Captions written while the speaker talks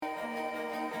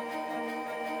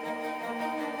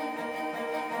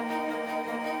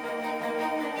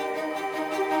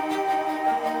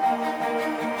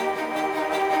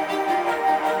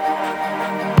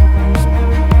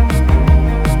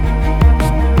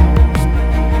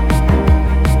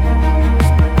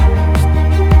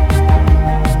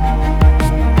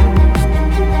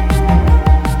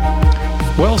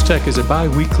WELSTech is a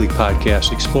bi-weekly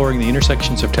podcast exploring the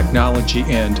intersections of technology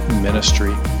and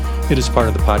ministry. It is part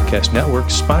of the podcast network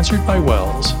sponsored by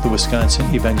WELS, the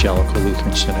Wisconsin Evangelical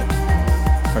Lutheran Synod.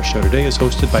 Our show today is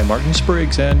hosted by Martin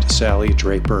Spriggs and Sallie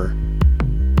Draper.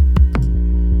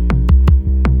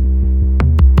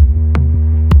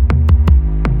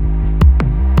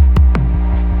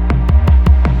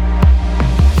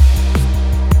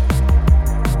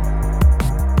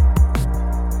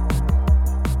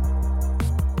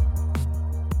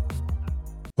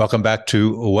 Welcome back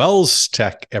to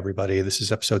WELSTech, everybody. This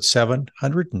is episode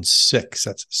 706.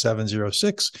 That's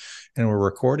 706. And we're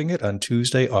recording it on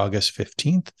Tuesday, August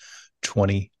 15th,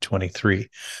 2023.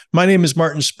 My name is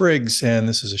Martin Spriggs, and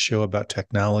this is a show about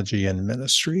technology and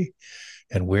ministry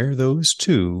and where those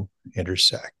two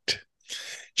intersect.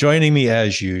 Joining me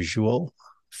as usual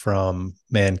from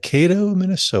Mankato,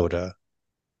 Minnesota,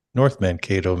 North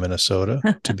Mankato,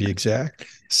 Minnesota, to be exact,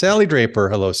 Sallie Draper.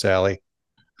 Hello, Sallie.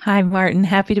 Hi, Martin.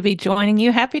 Happy to be joining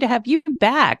you. Happy to have you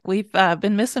back. We've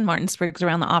been missing Martin Spriggs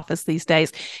around the office these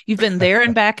days. You've been there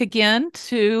and back again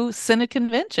to Synod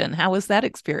Convention. How was that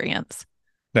experience?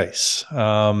 Nice.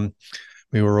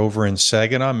 We were over in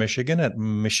Saginaw, Michigan at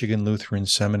Michigan Lutheran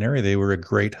Seminary. They were a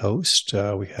great host.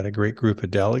 We had a great group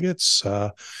of delegates.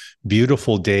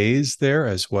 Beautiful days there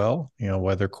as well.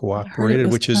 Weather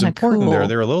cooperated, which is important there.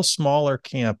 They're a little smaller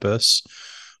campus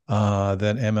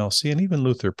than MLC and even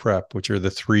Luther Prep, which are the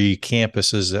three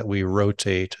campuses that we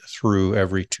rotate through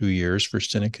every 2 years for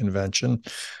Synod Convention.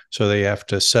 So they have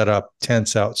to set up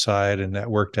tents outside, and that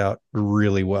worked out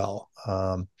really well.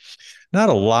 Not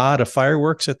a lot of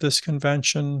fireworks at this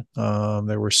convention.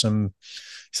 There were some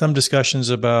discussions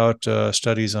about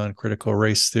studies on critical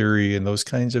race theory and those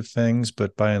kinds of things,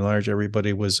 but by and large,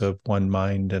 everybody was of one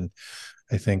mind, and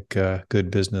I think good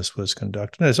business was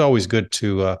conducted. And it's always good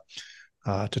to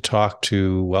talk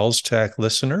to WELSTech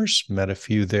listeners, met a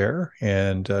few there,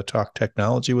 and talk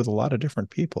technology with a lot of different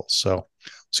people. So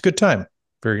it's a good time.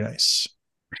 Very nice.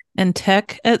 And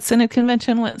tech at Synod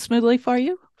Convention went smoothly for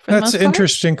you? That's an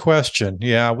interesting question.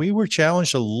 Yeah, we were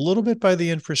challenged a little bit by the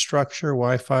infrastructure.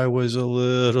 Wi-Fi was a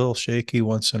little shaky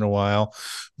once in a while,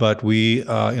 but we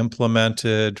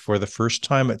implemented for the first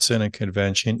time at Synod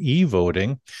Convention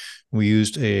e-voting. We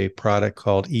used a product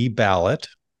called eBallot.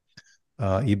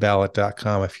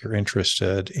 eBallot.com if you're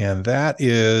interested. And that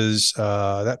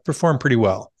performed pretty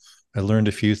well. I learned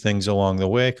a few things along the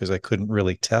way because I couldn't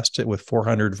really test it with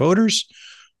 400 voters.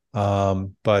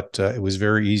 But it was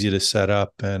very easy to set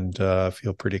up and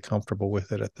feel pretty comfortable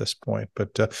with it at this point,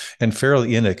 and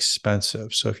fairly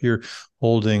inexpensive. So if you're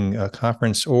holding a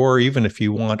conference, or even if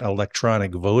you want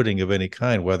electronic voting of any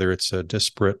kind, whether it's a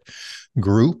disparate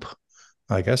group,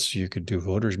 I guess you could do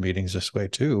voters meetings this way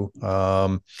too.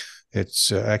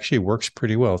 It's actually works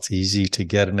pretty well. It's easy to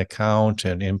get an account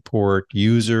and import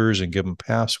users and give them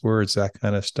passwords, that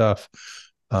kind of stuff.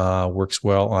 Works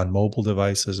well on mobile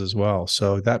devices as well.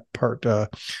 So that part went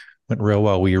real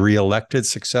well. We reelected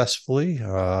successfully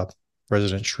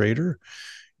President Schrader,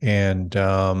 and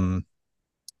Pastor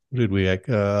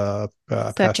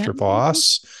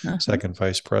Voss, second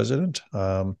vice president.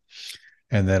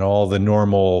 And then all the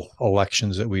normal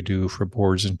elections that we do for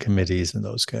boards and committees and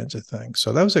those kinds of things.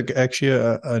 So that was actually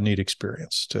a neat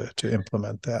experience to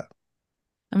implement that.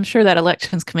 I'm sure that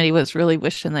elections committee was really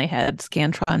wishing they had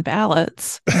Scantron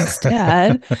ballots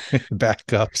instead.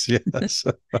 Backups, yes.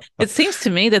 It seems to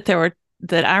me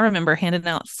that I remember handing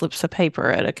out slips of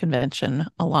paper at a convention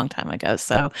a long time ago.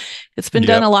 So it's been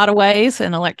done a lot of ways,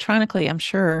 and electronically, I'm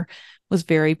sure, was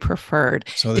very preferred.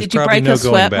 So did you break no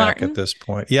going back, Martin? At this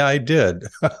point? Yeah, I did.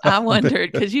 I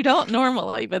wondered, because you don't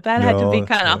normally, but that had to be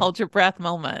kind of hold your breath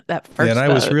moment, that first and I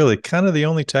vote. was really kind of the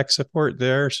only tech support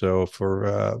there. So for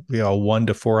a 1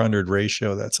 to 400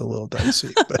 ratio, that's a little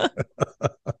dicey. But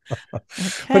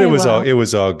it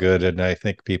was all good, and I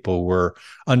think people were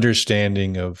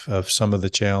understanding of some of the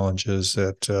challenges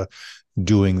that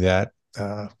doing that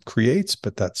creates,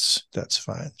 but that's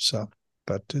fine. So.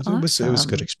 But it was a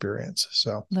good experience.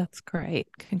 So that's great.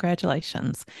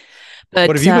 Congratulations. But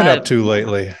what have you been up to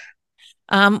lately?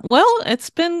 Well, it's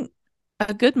been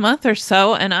a good month or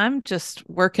so, and I'm just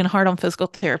working hard on physical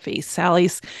therapy.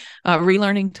 Sallie's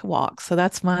relearning to walk, so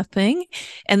that's my thing.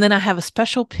 And then I have a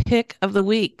special pick of the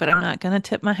week, but I'm not going to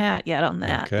tip my hat yet on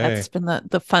that. Okay. That's been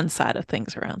the fun side of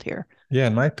things around here. Yeah,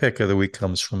 and my pick of the week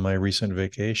comes from my recent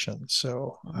vacation.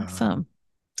 So awesome.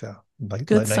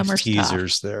 Good summer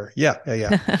teasers stuff there. Yeah.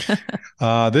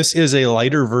 This is a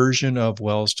lighter version of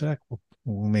WELSTech.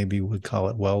 Maybe we'd call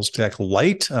it WELSTech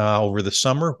Light. Over the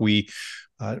summer, we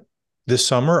this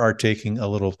summer are taking a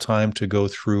little time to go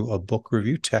through a book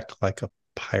review, Tech Like a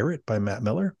Pirate by Matt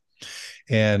Miller.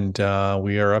 And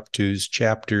we are up to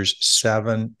chapters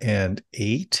 7 and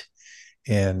 8,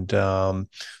 and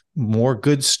more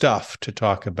good stuff to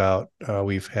talk about.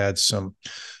 We've had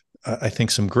I think,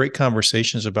 some great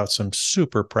conversations about some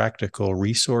super practical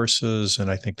resources. And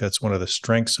I think that's one of the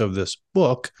strengths of this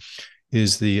book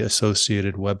is the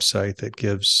associated website that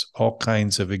gives all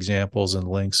kinds of examples and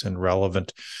links and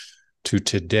relevant to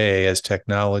today as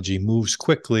technology moves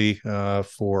quickly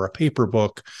for a paper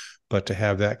book, but to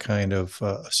have that kind of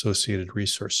associated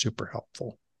resource, super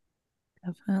helpful.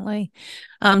 Definitely.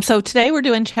 So today we're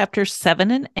doing chapters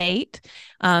 7 and 8.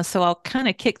 So I'll kind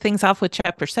of kick things off with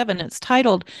chapter 7. It's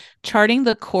titled Charting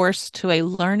the Course to a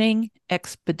Learning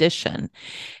Expedition.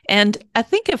 And I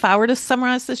think if I were to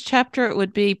summarize this chapter, it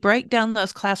would be break down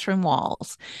those classroom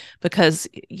walls, because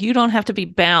you don't have to be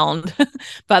bound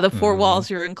by the four walls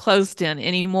you're enclosed in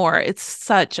anymore. It's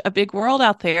such a big world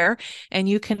out there, and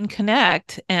you can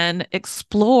connect and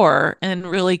explore in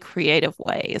really creative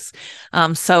ways.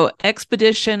 So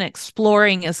expedition,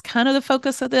 exploring is kind of the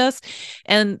focus of this.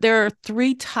 And there are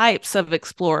 3 types of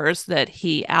explorers that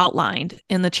he outlined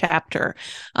in the chapter.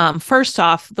 First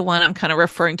off, the one I'm kind of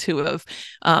referring to of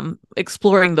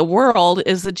exploring the world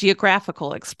is a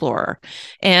geographical explorer.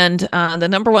 And the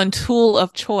number one tool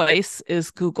of choice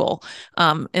is Google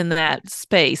in that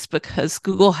space, because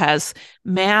Google has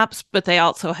maps, but they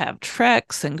also have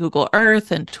treks and Google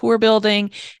Earth and tour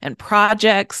building and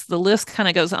projects. The list kind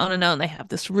of goes on and on. They have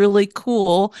this really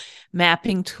cool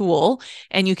mapping tool,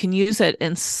 and you can use it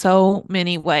in so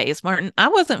many ways. Martin, I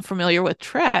wasn't familiar with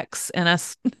treks, and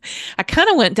I kind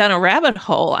of went down a rabbit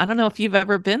hole. I don't know if you've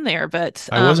ever been there, but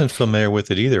I wasn't familiar with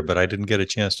it either, but I didn't get a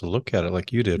chance to look at it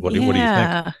like you did. What do you think?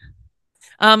 yeah.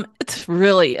 It's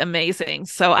really amazing.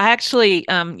 So I actually,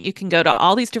 you can go to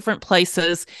all these different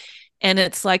places, and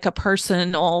it's like a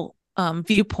personal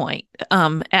viewpoint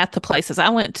at the places. I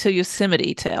went to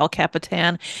Yosemite, to El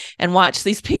Capitan, and watched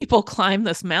these people climb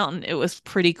this mountain. It was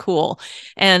pretty cool.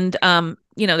 And,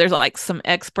 there's like some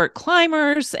expert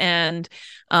climbers, and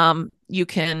you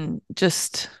can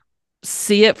just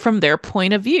see it from their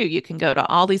point of view. You can go to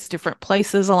all these different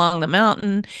places along the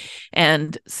mountain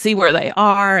and see where they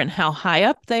are and how high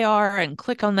up they are, and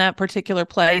click on that particular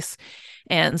place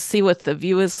and see what the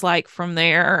view is like from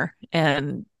there.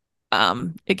 And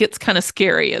it gets kind of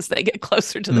scary as they get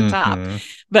closer to the top.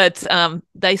 But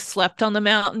they slept on the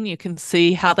mountain. You can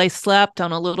see how they slept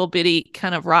on a little bitty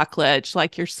kind of rock ledge,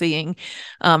 like you're seeing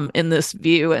in this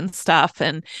view and stuff.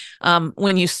 And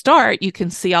when you start, you can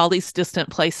see all these distant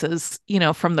places,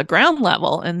 from the ground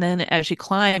level. And then as you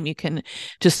climb, you can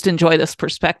just enjoy this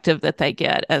perspective that they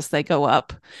get as they go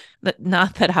up.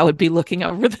 Not that I would be looking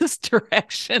over this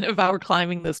direction if I were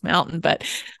climbing this mountain, but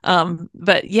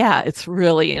yeah, it's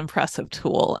really impressive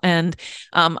tool. And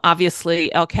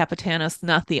obviously, El Capitan is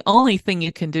not the only thing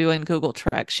you can do in Google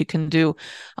Treks. You can do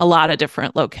a lot of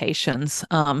different locations.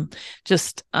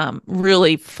 Just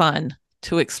really fun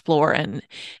to explore,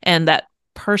 and that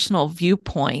personal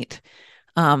viewpoint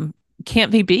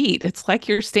can't be beat. It's like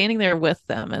you're standing there with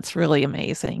them. It's really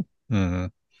amazing.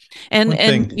 And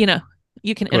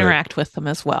you can interact with them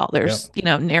as well. There's,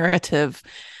 narrative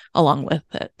along with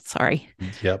it. Sorry.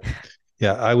 Yep.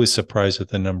 Yeah, I was surprised at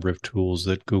the number of tools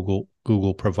that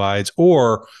Google provides,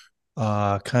 or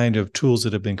kind of tools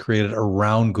that have been created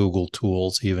around Google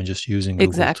tools, even just using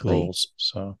Google tools.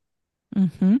 So.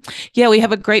 Yeah, we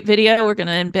have a great video we're going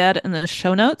to embed in the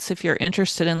show notes if you're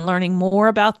interested in learning more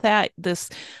about that.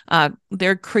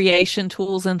 Their creation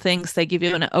tools and things, they give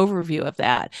you an overview of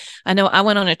that. I know I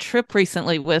went on a trip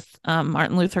recently with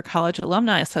Martin Luther College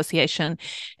Alumni Association,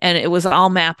 and it was all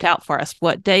mapped out for us,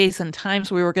 what days and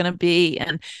times we were going to be,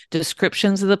 and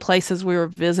descriptions of the places we were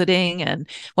visiting, and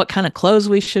what kind of clothes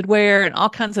we should wear, and all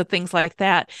kinds of things like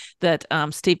that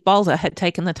Steve Balza had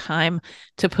taken the time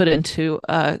to put into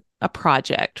a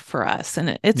project for us.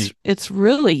 And it's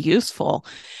really useful.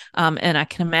 And I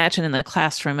can imagine in the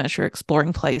classroom, as you're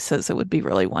exploring places, it would be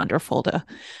really wonderful to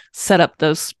set up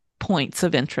those points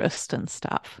of interest and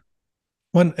stuff.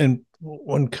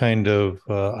 One kind of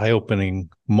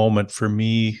eye-opening moment for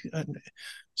me,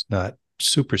 it's not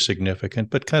super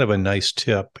significant, but kind of a nice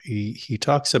tip. He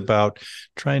talks about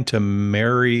trying to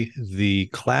marry the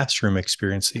classroom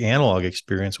experience, the analog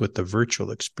experience, with the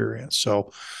virtual experience.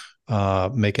 So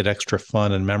make it extra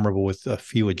fun and memorable with a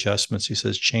few adjustments. He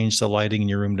says, change the lighting in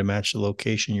your room to match the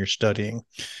location you're studying.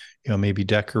 Maybe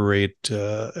decorate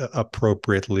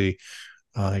appropriately.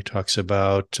 He talks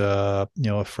about, a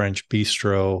French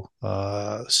bistro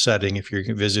setting if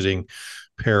you're visiting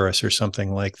Paris or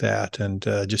something like that, and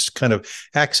just kind of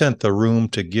accent the room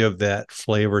to give that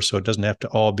flavor, so it doesn't have to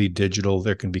all be digital.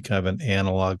 There can be kind of an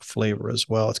analog flavor as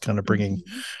well. It's kind of bringing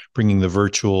the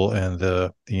virtual and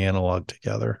the analog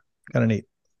together. Kind of neat.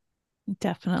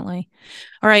 Definitely.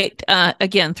 All right.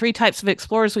 Again, 3 types of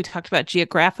explorers. We talked about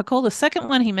geographical. The second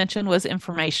one he mentioned was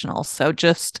informational. So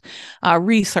just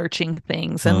researching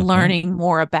things and learning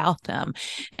more about them.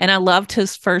 And I loved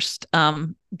his first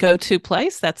go-to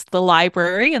place. That's the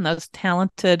library, and those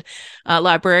talented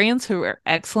librarians who are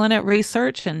excellent at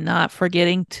research, and not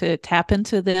forgetting to tap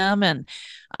into them and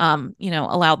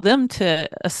allow them to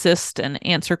assist and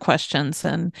answer questions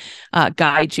and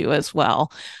guide you as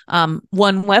well.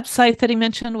 One website that he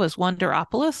mentioned was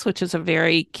Wonderopolis, which is a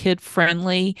very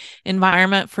kid-friendly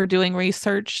environment for doing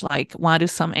research, like why do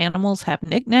some animals have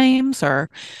nicknames, or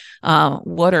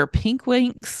what are pink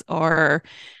winks, or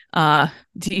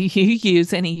do you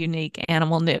use any unique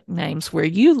animal nicknames where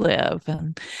you live?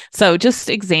 And so just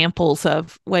examples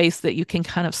of ways that you can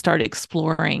kind of start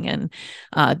exploring and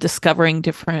discovering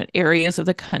different areas of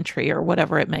the country or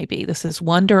whatever it may be. This is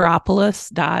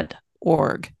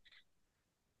wonderopolis.org.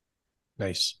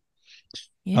 Nice.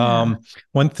 Yeah.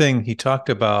 One thing he talked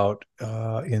about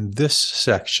in this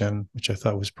section, which I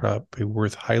thought was probably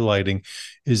worth highlighting,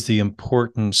 is the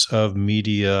importance of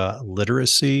media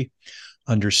literacy,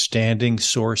 understanding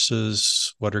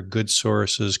sources, what are good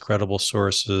sources, credible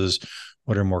sources,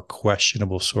 what are more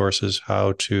questionable sources,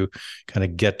 how to kind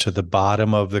of get to the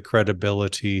bottom of the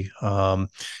credibility.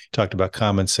 Talked about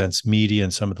common sense media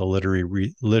and some of the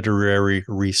literary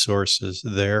resources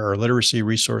there, or literacy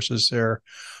resources there.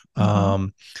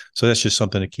 So that's just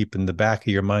something to keep in the back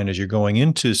of your mind as you're going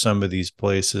into some of these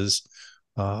places,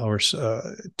 or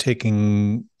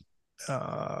taking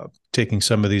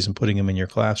some of these and putting them in your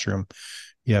classroom.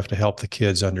 You have to help the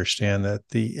kids understand that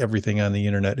everything on the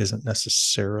internet isn't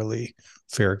necessarily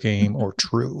fair game or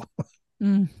true.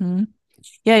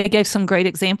 Yeah, he gave some great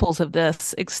examples of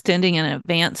this, extending an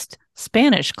advanced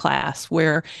Spanish class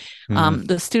where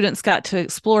the students got to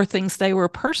explore things they were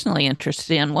personally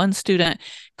interested in. One student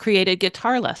created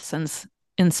guitar lessons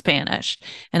in Spanish,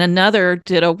 and another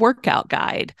did a workout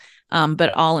guide,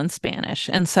 but all in Spanish.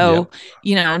 And so,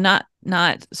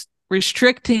 not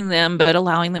restricting them, but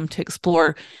allowing them to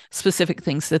explore specific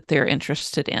things that they're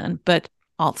interested in, but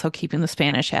also keeping the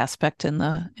Spanish aspect in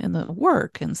the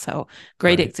work. And so,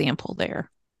 great example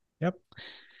there. Yep.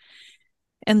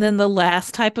 And then the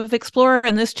last type of explorer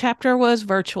in this chapter was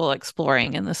virtual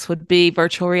exploring. And this would be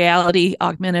virtual reality,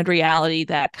 augmented reality,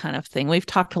 that kind of thing. We've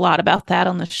talked a lot about that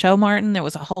on the show, Martin. There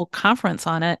was a whole conference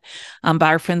on it by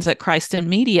our friends at Christ in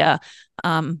Media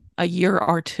a year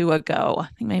or two ago. I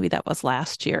think maybe that was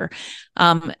last year.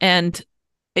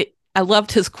 I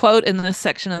loved his quote in this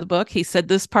section of the book. He said,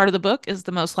 "This part of the book is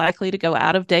the most likely to go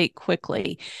out of date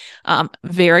quickly."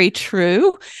 Very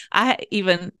true. I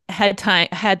even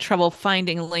had trouble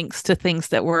finding links to things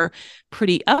that were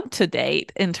pretty up to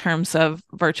date in terms of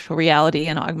virtual reality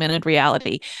and augmented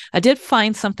reality. I did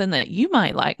find something that you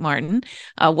might like, Martin,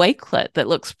 a Wakelet that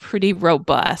looks pretty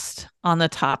robust on the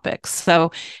topics.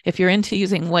 So if you're into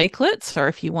using Wakelets, or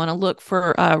if you want to look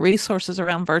for resources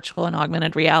around virtual and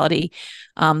augmented reality,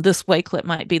 this Wakelet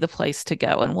might be the place to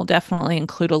go. And we'll definitely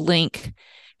include a link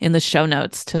in the show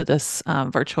notes to this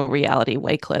virtual reality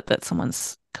Wakelet that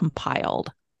someone's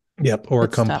compiled. Yep, or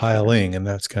compiling, and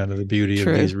that's kind of the beauty of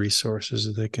these resources,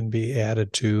 that they can be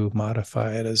added to,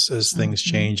 modified as things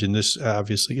change. And this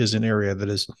obviously is an area that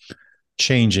is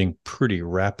changing pretty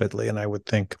rapidly. And I would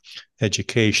think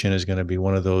education is going to be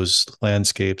one of those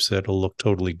landscapes that'll look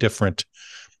totally different,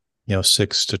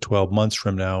 6 to 12 months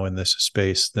from now in this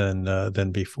space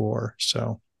than before.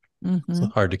 So it's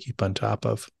hard to keep on top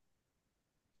of.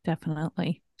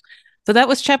 Definitely. So that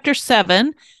was chapter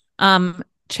 7.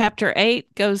 Chapter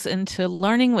 8 goes into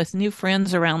learning with new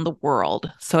friends around the world.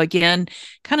 So again,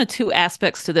 kind of 2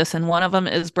 aspects to this. And one of them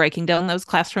is breaking down those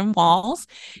classroom walls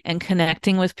and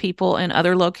connecting with people in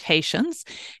other locations.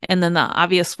 And then the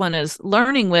obvious one is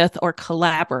learning with or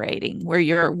collaborating, where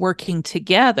you're working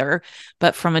together,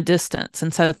 but from a distance.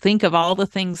 And so think of all the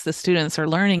things the students are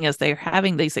learning as they're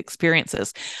having these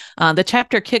experiences. The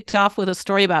chapter kicked off with a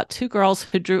story about 2 girls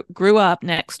who grew up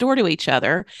next door to each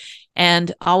other,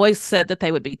 and always said that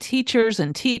they would be teachers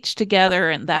and teach together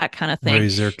and that kind of thing.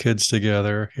 Raise their kids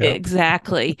together. Yep.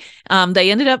 Exactly. They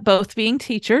ended up both being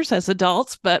teachers as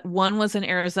adults, but one was in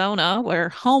Arizona where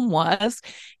home was,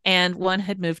 and one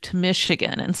had moved to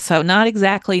Michigan. And so not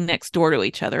exactly next door to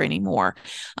each other anymore.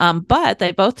 But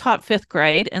they both taught 5th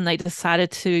grade, and they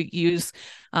decided to use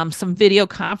some video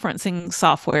conferencing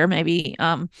software, maybe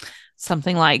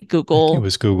something like I think it Google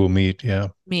was Google Meet, yeah,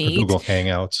 or Meet. Google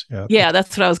Hangouts. Yeah, Yeah,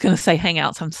 that's what I was going to say,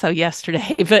 Hangouts. I'm so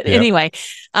yesterday. But yeah. anyway,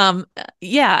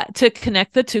 yeah, to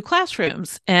connect the two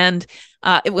classrooms. And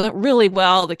it went really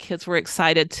well. The kids were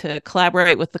excited to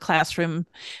collaborate with the classroom,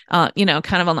 kind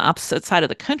of on the opposite side of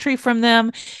the country from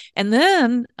them. And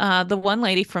then the one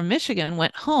lady from Michigan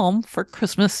went home for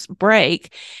Christmas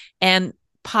break and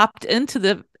popped into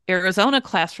the Arizona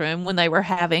classroom when they were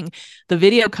having the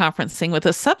video conferencing with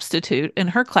a substitute in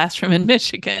her classroom in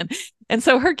Michigan. And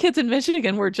so her kids in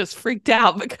Michigan were just freaked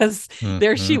out because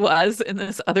there she Mm-hmm. was in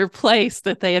this other place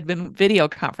that they had been video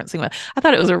conferencing with. I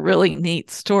thought it was a really neat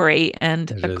story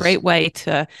and It a is. great way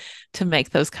to make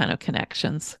those kind of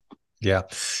connections. Yeah.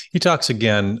 He talks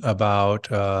again about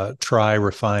try,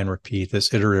 refine, repeat,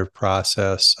 this iterative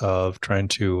process of trying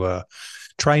to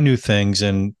try new things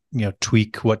and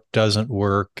tweak what doesn't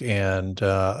work and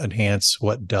enhance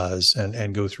what does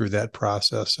and go through that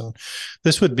process. And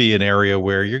this would be an area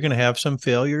where you're going to have some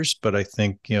failures, but I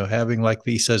think having, like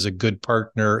he says, a good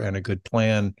partner and a good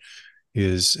plan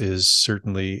is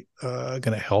certainly going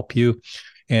to help you.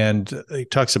 And he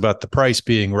talks about the price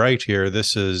being right here.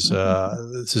 This is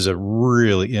a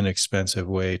really inexpensive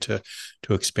way to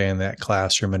expand that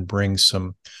classroom and bring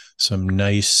some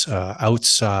nice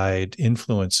outside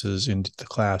influences into the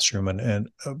classroom and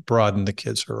broaden the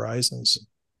kids' horizons.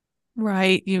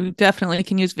 Right. You definitely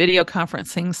can use video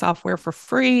conferencing software for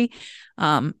free.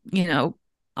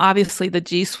 Obviously the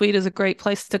G Suite is a great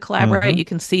place to collaborate. Mm-hmm. You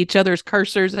can see each other's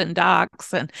cursors and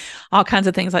docs and all kinds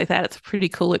of things like that. It's a pretty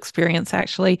cool experience,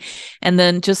 actually. And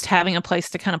then just having a place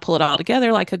to kind of pull it all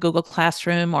together, like a Google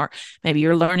Classroom or maybe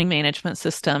your learning management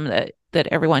system that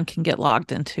everyone can get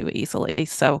logged into easily.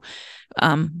 So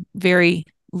very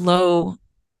low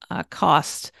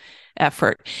cost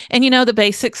effort. And the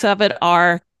basics of it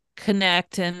are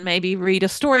connect and maybe read a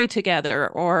story together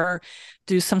or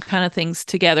do some kind of things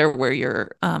together where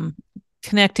you're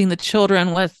connecting the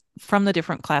children from the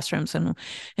different classrooms and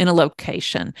in a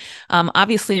location.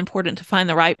 Obviously important to find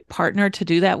the right partner to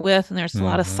do that with. And there's a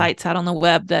lot of Mm-hmm. sites out on the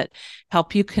web that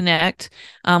help you connect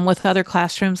with other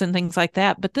classrooms and things like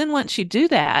that. But then once you do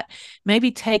that,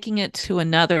 maybe taking it to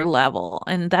another level.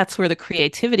 And that's where the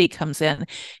creativity comes in.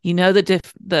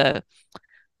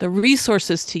 The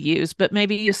resources to use, but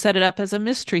maybe you set it up as a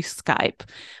mystery Skype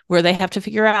where they have to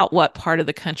figure out what part of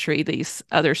the country these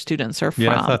other students are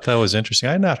Yeah, I from. thought that was interesting.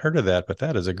 I had not heard of that, but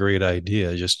that is a great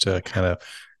idea. Just to kind of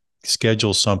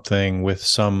schedule something with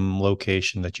some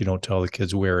location that you don't tell the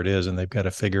kids where it is, and they've got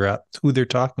to figure out who they're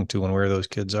talking to and where those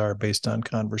kids are based on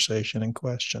conversation and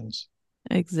questions.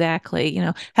 Exactly.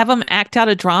 Have them act out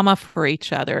a drama for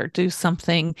each other, do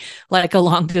something like a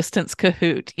long distance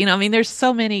Kahoot. There's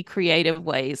so many creative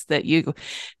ways that you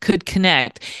could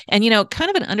connect. And,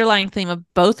 kind of an underlying theme of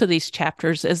both of these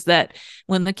chapters is that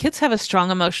when the kids have a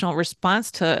strong emotional response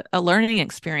to a learning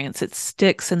experience, it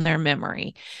sticks in their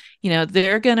memory.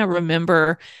 They're going to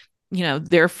remember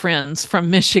their friends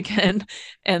from Michigan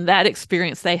and that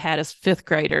experience they had as fifth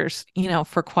graders,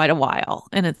 for quite a while.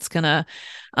 And it's going to,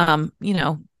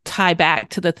 tie back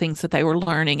to the things that they were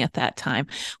learning at that time.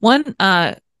 One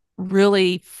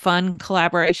really fun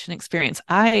collaboration experience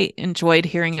I enjoyed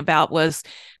hearing about was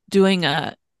doing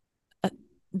a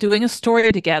doing a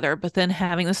story together, but then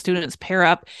having the students pair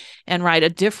up and write a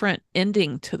different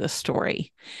ending to the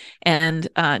story. And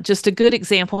just a good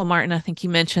example, Martin, I think you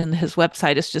mentioned his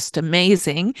website is just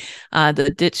amazing,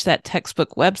 the Ditch That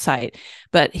Textbook website,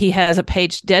 but he has a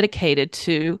page dedicated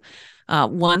to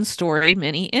one story,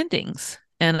 many endings,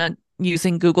 and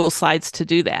using Google Slides to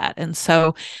do that. And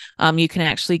so you can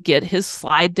actually get his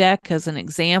slide deck as an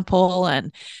example.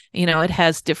 And, it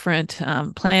has different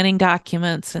planning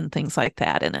documents and things like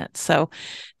that in it. So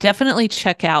definitely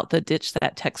check out the Ditch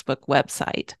That Textbook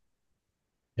website.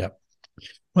 Yep.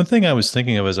 One thing I was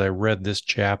thinking of as I read this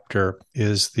chapter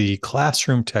is the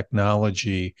classroom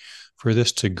technology for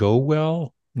this to go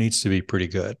well needs to be pretty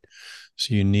good.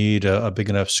 So you need a big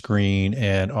enough screen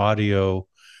and audio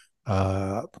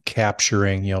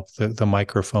capturing, the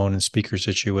microphone and speaker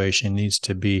situation needs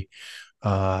to be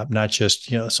not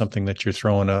just, something that you're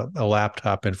throwing a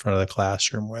laptop in front of the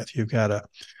classroom with. You've got to,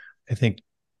 I think,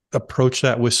 approach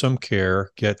that with some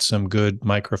care, get some good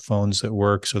microphones that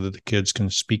work so that the kids can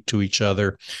speak to each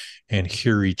other and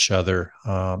hear each other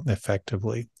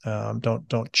effectively.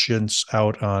 Don't chintz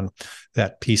out on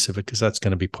that piece of it because that's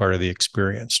going to be part of the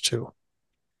experience too.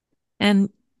 And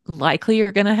likely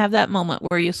you're going to have that moment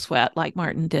where you sweat like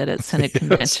Martin did at Senate Yes,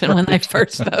 convention when they right.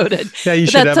 first voted. Yeah, you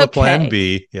But should that's have a plan okay.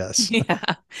 B. Yes. Yeah.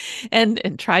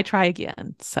 And try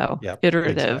again. So Yep.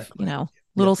 iterative, Exactly.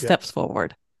 little Yep. steps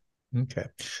forward. Okay.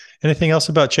 Anything else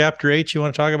about chapter 8 you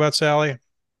want to talk about, Sallie?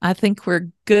 I think we're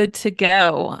good to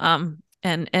go.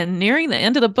 And nearing the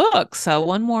end of the book. So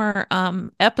one more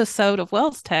episode of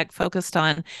WELSTech focused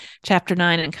on chapter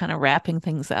 9 and kind of wrapping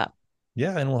things up.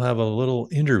 Yeah, and we'll have a little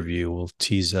interview. We'll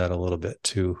tease that a little bit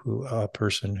to a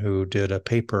person who did a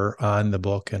paper on the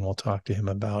book, and we'll talk to him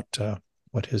about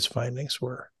what his findings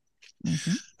were.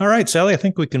 Mm-hmm. All right, Sallie, I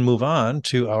think we can move on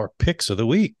to our picks of the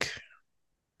week.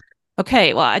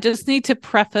 Okay, well, I just need to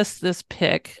preface this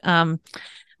pick.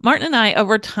 Martin and I,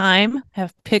 over time,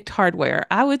 have picked hardware.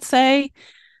 I would say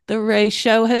the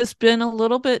ratio has been a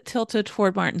little bit tilted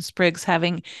toward Martin Spriggs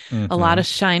having a lot of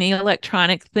shiny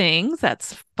electronic things.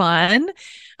 That's fun.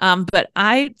 But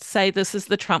I say this is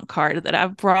the trump card that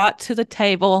I've brought to the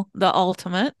table, the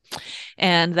ultimate.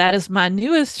 And that is my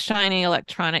newest shiny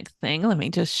electronic thing. Let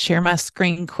me just share my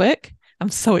screen quick. I'm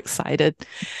so excited.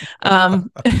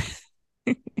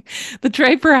 The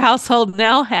Draper household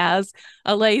now has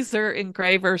a laser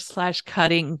engraver /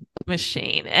 cutting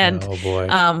machine. And oh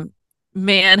boy.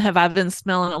 Man, have I been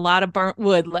smelling a lot of burnt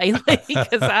wood lately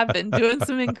because I've been doing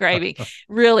some engraving.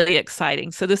 Really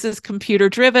exciting. So this is computer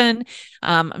driven.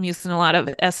 I'm using a lot of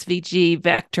SVG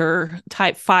vector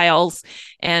type files,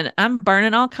 and I'm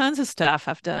burning all kinds of stuff.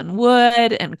 I've done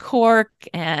wood and cork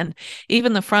and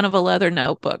even the front of a leather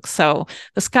notebook. So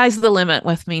the sky's the limit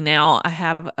with me now. I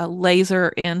have a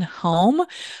laser in home,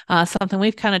 something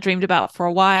we've kind of dreamed about for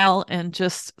a while, and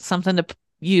just something to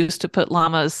used to put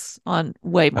llamas on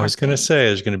way more. I was going to say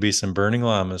there's going to be some burning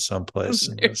llamas someplace.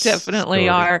 There definitely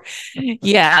are.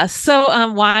 Yeah.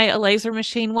 So why a laser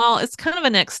machine? Well, it's kind of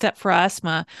a next step for us.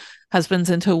 My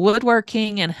husband's into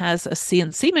woodworking and has a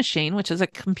CNC machine, which is a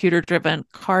computer-driven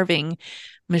carving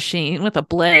machine with a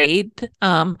blade.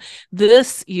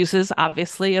 This uses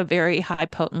obviously a very high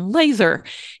potent laser.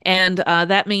 And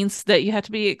that means that you have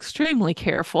to be extremely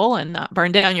careful and not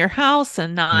burn down your house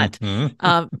and not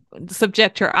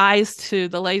subject your eyes to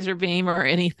the laser beam or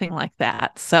anything like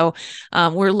that. So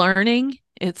we're learning.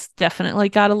 It's definitely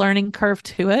got a learning curve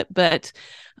to it, but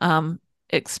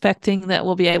expecting that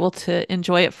we'll be able to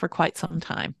enjoy it for quite some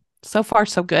time. So far,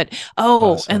 so good.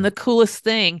 Oh, awesome. And the coolest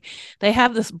thing, they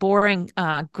have this boring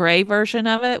gray version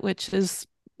of it, which is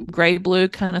gray, blue,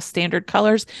 kind of standard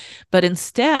colors. But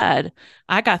instead,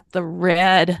 I got the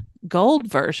red gold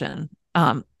version,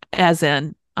 as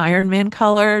in Iron Man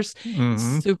colors.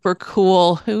 Super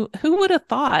cool. Who would have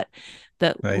thought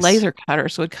that laser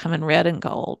cutters would come in red and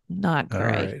gold, not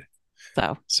gray?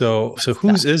 Right. So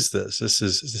whose is this? This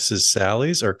is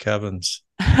Sallie's or Kevin's?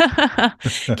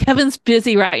 Kevin's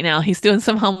busy right now. He's doing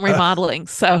some home remodeling.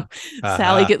 So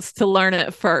Sallie gets to learn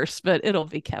it first, but it'll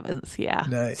be Kevin's. Yeah.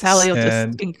 Nice. Sallie will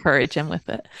just encourage him with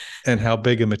it. And how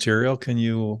big a material can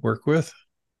you work with?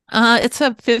 It's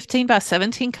a 15 by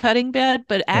 17 cutting bed,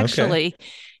 but actually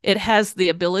it has the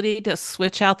ability to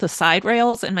switch out the side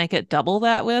rails and make it double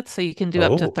that width. So you can do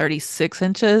up to 36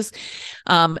 inches.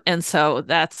 And so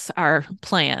that's our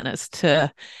plan, is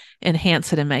to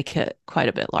enhance it and make it quite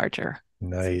a bit larger.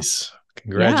 Nice.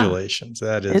 Congratulations.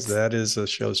 Yeah. That is a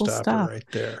showstopper right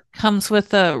there. Comes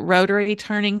with a rotary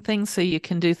turning thing, so you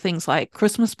can do things like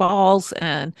Christmas balls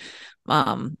and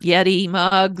Yeti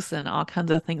mugs and all kinds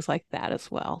of things like that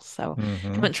as well. So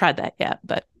haven't tried that yet,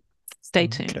 but stay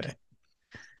tuned. Okay.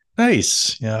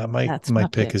 Nice. Yeah, my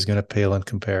pick is going to pale in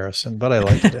comparison, but I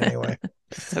like it anyway.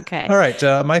 It's okay. All right.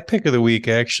 My pick of the week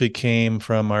actually came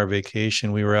from our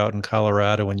vacation. We were out in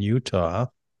Colorado and Utah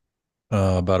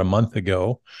about a month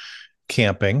ago,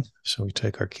 camping. So we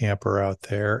take our camper out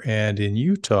there. And in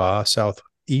Utah,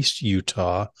 southeast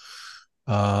Utah,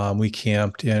 we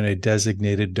camped in a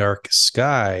designated dark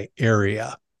sky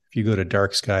area. If you go to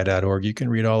darksky.org, you can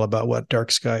read all about what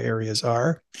dark sky areas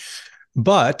are.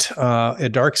 But a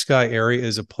dark sky area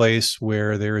is a place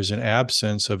where there is an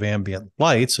absence of ambient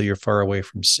light. So you're far away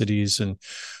from cities, and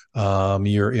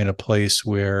you're in a place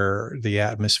where the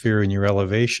atmosphere and your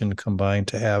elevation combine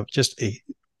to have just a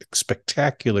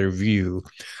spectacular view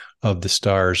of the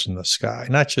stars in the sky.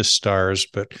 Not just stars,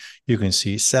 but you can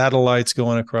see satellites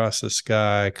going across the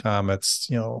sky, comets,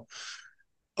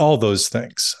 all those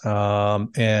things.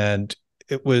 And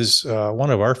it was one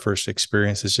of our first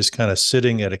experiences, just kind of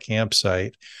sitting at a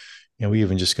campsite. We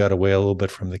even just got away a little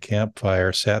bit from the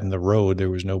campfire, sat in the road. There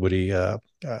was nobody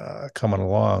coming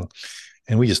along.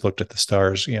 And we just looked at the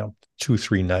stars,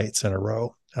 2-3 nights in a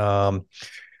row.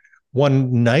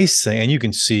 One nice thing, and you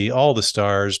can see all the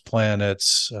stars,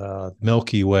 planets,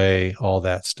 Milky Way, all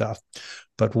that stuff.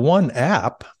 But one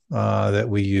app that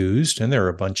we used, and there are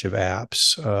a bunch of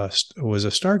apps, was a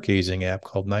stargazing app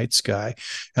called Night Sky.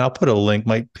 And I'll put a link.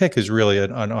 My pick is really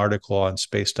an article on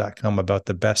space.com about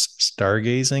the best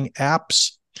stargazing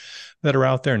apps that are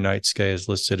out there. Night Sky is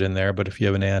listed in there, but if you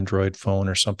have an Android phone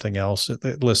or something else,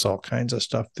 it lists all kinds of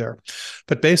stuff there.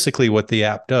 But basically, what the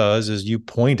app does is you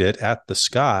point it at the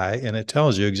sky, and it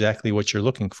tells you exactly what you're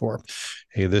looking for.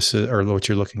 Hey, this is, or what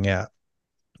you're looking at.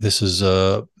 This is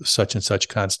such and such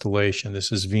constellation.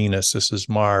 This is Venus. This is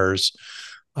Mars.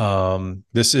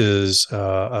 This is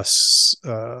a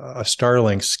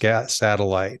Starlink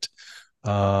satellite.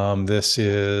 This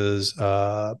is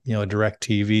a direct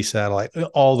TV satellite.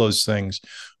 All those things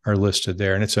are listed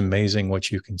there, and it's amazing what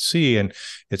you can see. And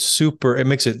it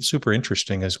makes it super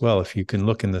interesting as well if you can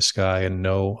look in the sky and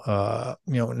know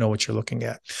what you're looking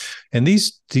at. And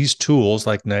these tools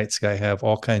like Night Sky have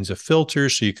all kinds of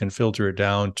filters, so you can filter it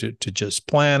down to just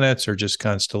planets or just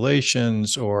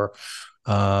constellations, or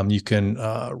you can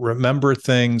remember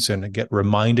things and get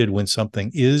reminded when something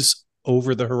is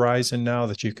over the horizon now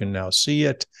that you can now see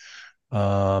it.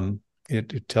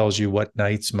 It tells you what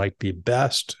nights might be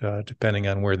best, depending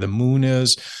on where the moon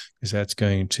is, because that's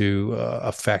going to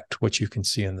affect what you can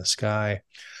see in the sky.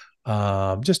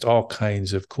 Just all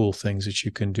kinds of cool things that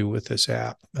you can do with this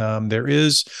app. There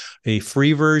is a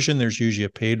free version. There's usually a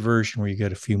paid version where you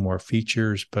get a few more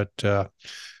features, but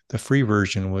the free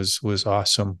version was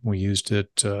awesome. We used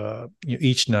it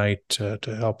each night to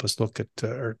help us look at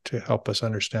or to help us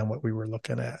understand what we were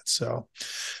looking at. So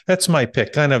that's my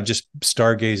pick, kind of just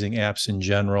stargazing apps in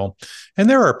general. And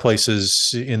there are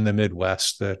places in the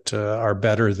Midwest that are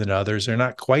better than others. They're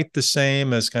not quite the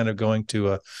same as kind of going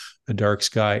to a dark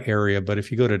sky area, but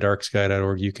if you go to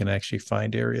darksky.org, you can actually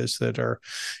find areas that are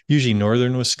usually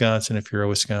northern Wisconsin if you're a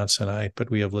Wisconsinite, but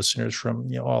we have listeners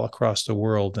from all across the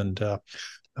world, and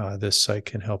this site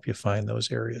can help you find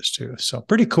those areas too. So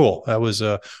pretty cool. That was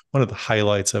one of the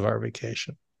highlights of our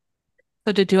vacation.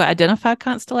 So did you identify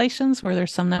constellations? Were there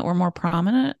some that were more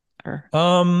prominent? Or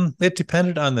it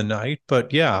depended on the night,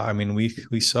 but yeah, I mean,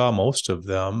 we saw most of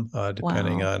them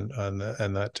depending on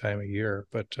that time of year,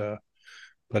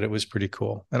 but it was pretty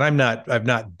cool. And I've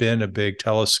not been a big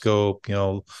telescope,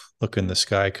 look in the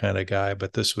sky kind of guy,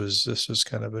 but this was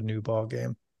kind of a new ball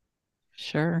game.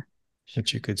 Sure.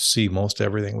 That you could see most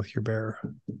everything with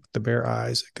the bare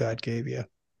eyes that God gave you.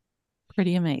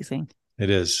 Pretty amazing. It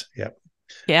is. Yep.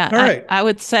 Yeah. All right. I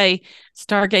would say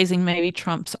stargazing maybe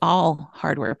trumps all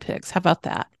hardware picks. How about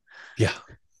that? Yeah.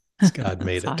 God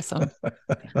made it. Awesome.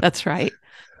 That's right.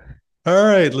 All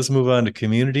right. Let's move on to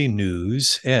community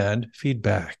news and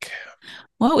feedback.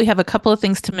 Well, we have a couple of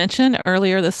things to mention.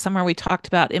 Earlier this summer, we talked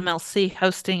about MLC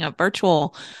hosting a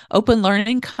virtual open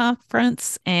learning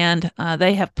conference, and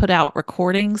they have put out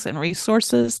recordings and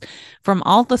resources from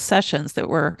all the sessions that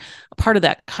were a part of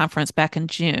that conference back in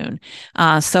June.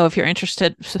 So if you're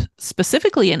interested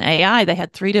specifically in AI, they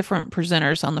had 3 different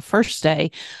presenters on the first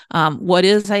day. What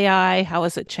is AI? How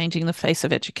is it changing the face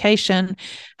of education?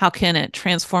 How can it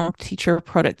transform teacher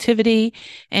productivity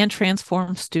and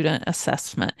transform student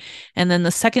assessment? And then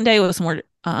the second day was more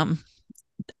a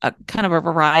kind of a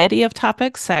variety of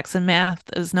topics. Saxon Math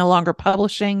is no longer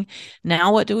publishing.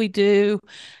 Now what do we do?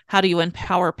 How do you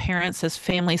empower parents as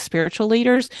family spiritual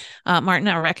leaders? Martin,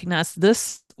 I recognize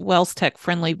this WELSTech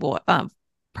friendly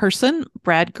person.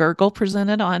 Brad Gergel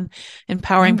presented on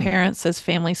empowering parents as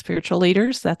family spiritual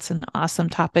leaders. That's an awesome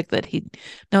topic that he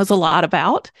knows a lot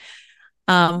about.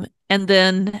 And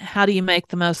then how do you make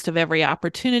the most of every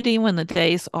opportunity when the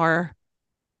days are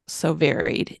so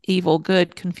varied, evil,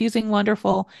 good, confusing,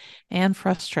 wonderful, and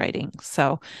frustrating.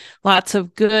 So lots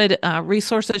of good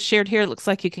resources shared here. It looks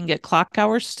like you can get clock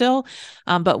hours still.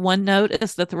 But one note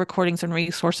is that the recordings and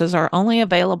resources are only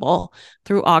available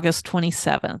through August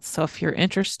 27th. So if you're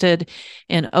interested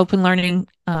in open learning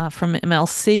from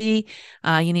MLC,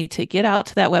 you need to get out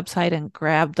to that website and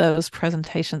grab those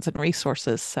presentations and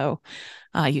resources so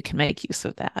you can make use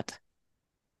of that.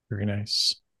 Very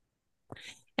nice.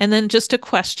 And then just a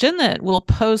question that we'll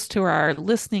pose to our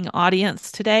listening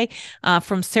audience today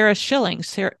from Sarah Schilling.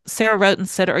 Sarah wrote and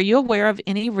said, are you aware of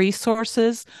any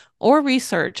resources or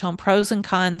research on pros and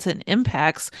cons and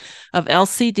impacts of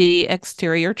LCD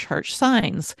exterior church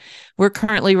signs? We're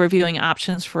currently reviewing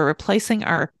options for replacing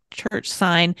our church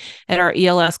sign at our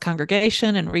ELS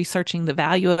congregation and researching the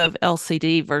value of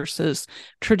LCD versus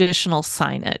traditional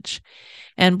signage.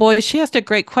 And boy, she asked a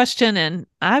great question, and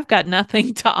I've got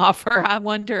nothing to offer. I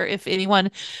wonder if anyone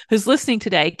who's listening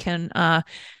today can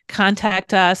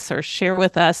contact us or share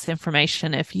with us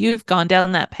information if you've gone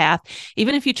down that path,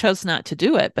 even if you chose not to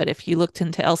do it. But if you looked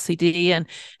into LCD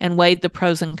and weighed the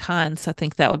pros and cons, I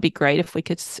think that would be great if we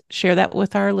could share that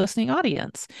with our listening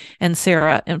audience, and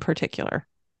Sarah in particular.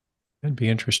 It'd be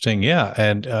interesting. Yeah.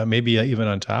 And maybe even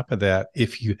on top of that,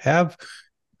 if you have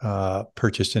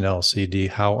purchased an LCD,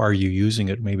 how are you using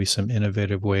it? Maybe some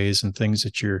innovative ways and things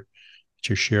that you're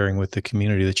sharing with the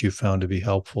community that you found to be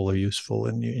helpful or useful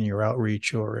in your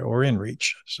outreach or in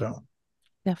reach. So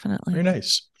Definitely. very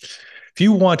nice. If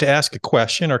you want to ask a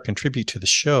question or contribute to the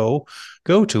show,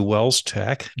 go to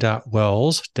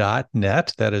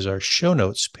wellstech.wels.net. That is our show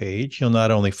notes page. You'll not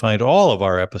only find all of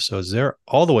our episodes there,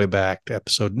 all the way back to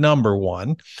episode number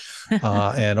 1,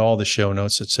 and all the show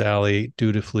notes that Sallie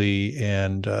dutifully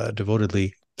and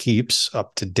devotedly keeps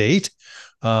up to date.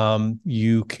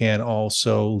 You can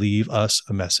also leave us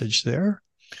a message there,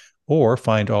 or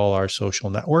find all our social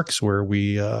networks where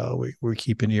we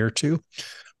keep an ear to,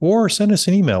 or send us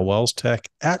an email,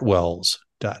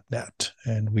 wellstech@wels.net,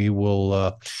 and we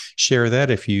will share that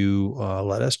if you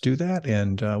let us do that,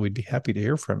 and we'd be happy to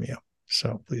hear from you.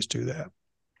 So please do that.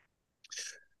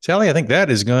 Sallie, I think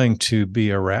that is going to be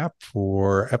a wrap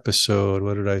for episode,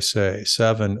 what did I say,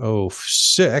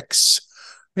 706.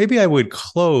 Maybe I would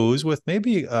close with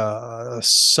maybe a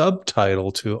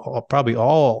subtitle to probably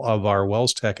all of our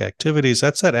WELSTech activities.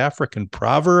 That's that African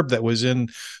proverb that was in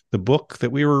the book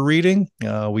that we were reading.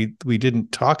 We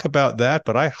didn't talk about that,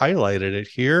 but I highlighted it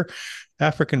here.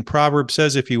 African proverb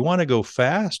says, if you want to go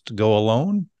fast, go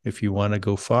alone. If you want to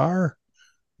go far,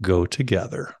 go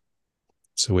together.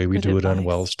 It's the way we do it on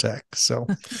WELSTech. So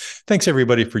thanks,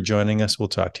 everybody, for joining us. We'll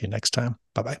talk to you next time.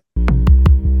 Bye-bye.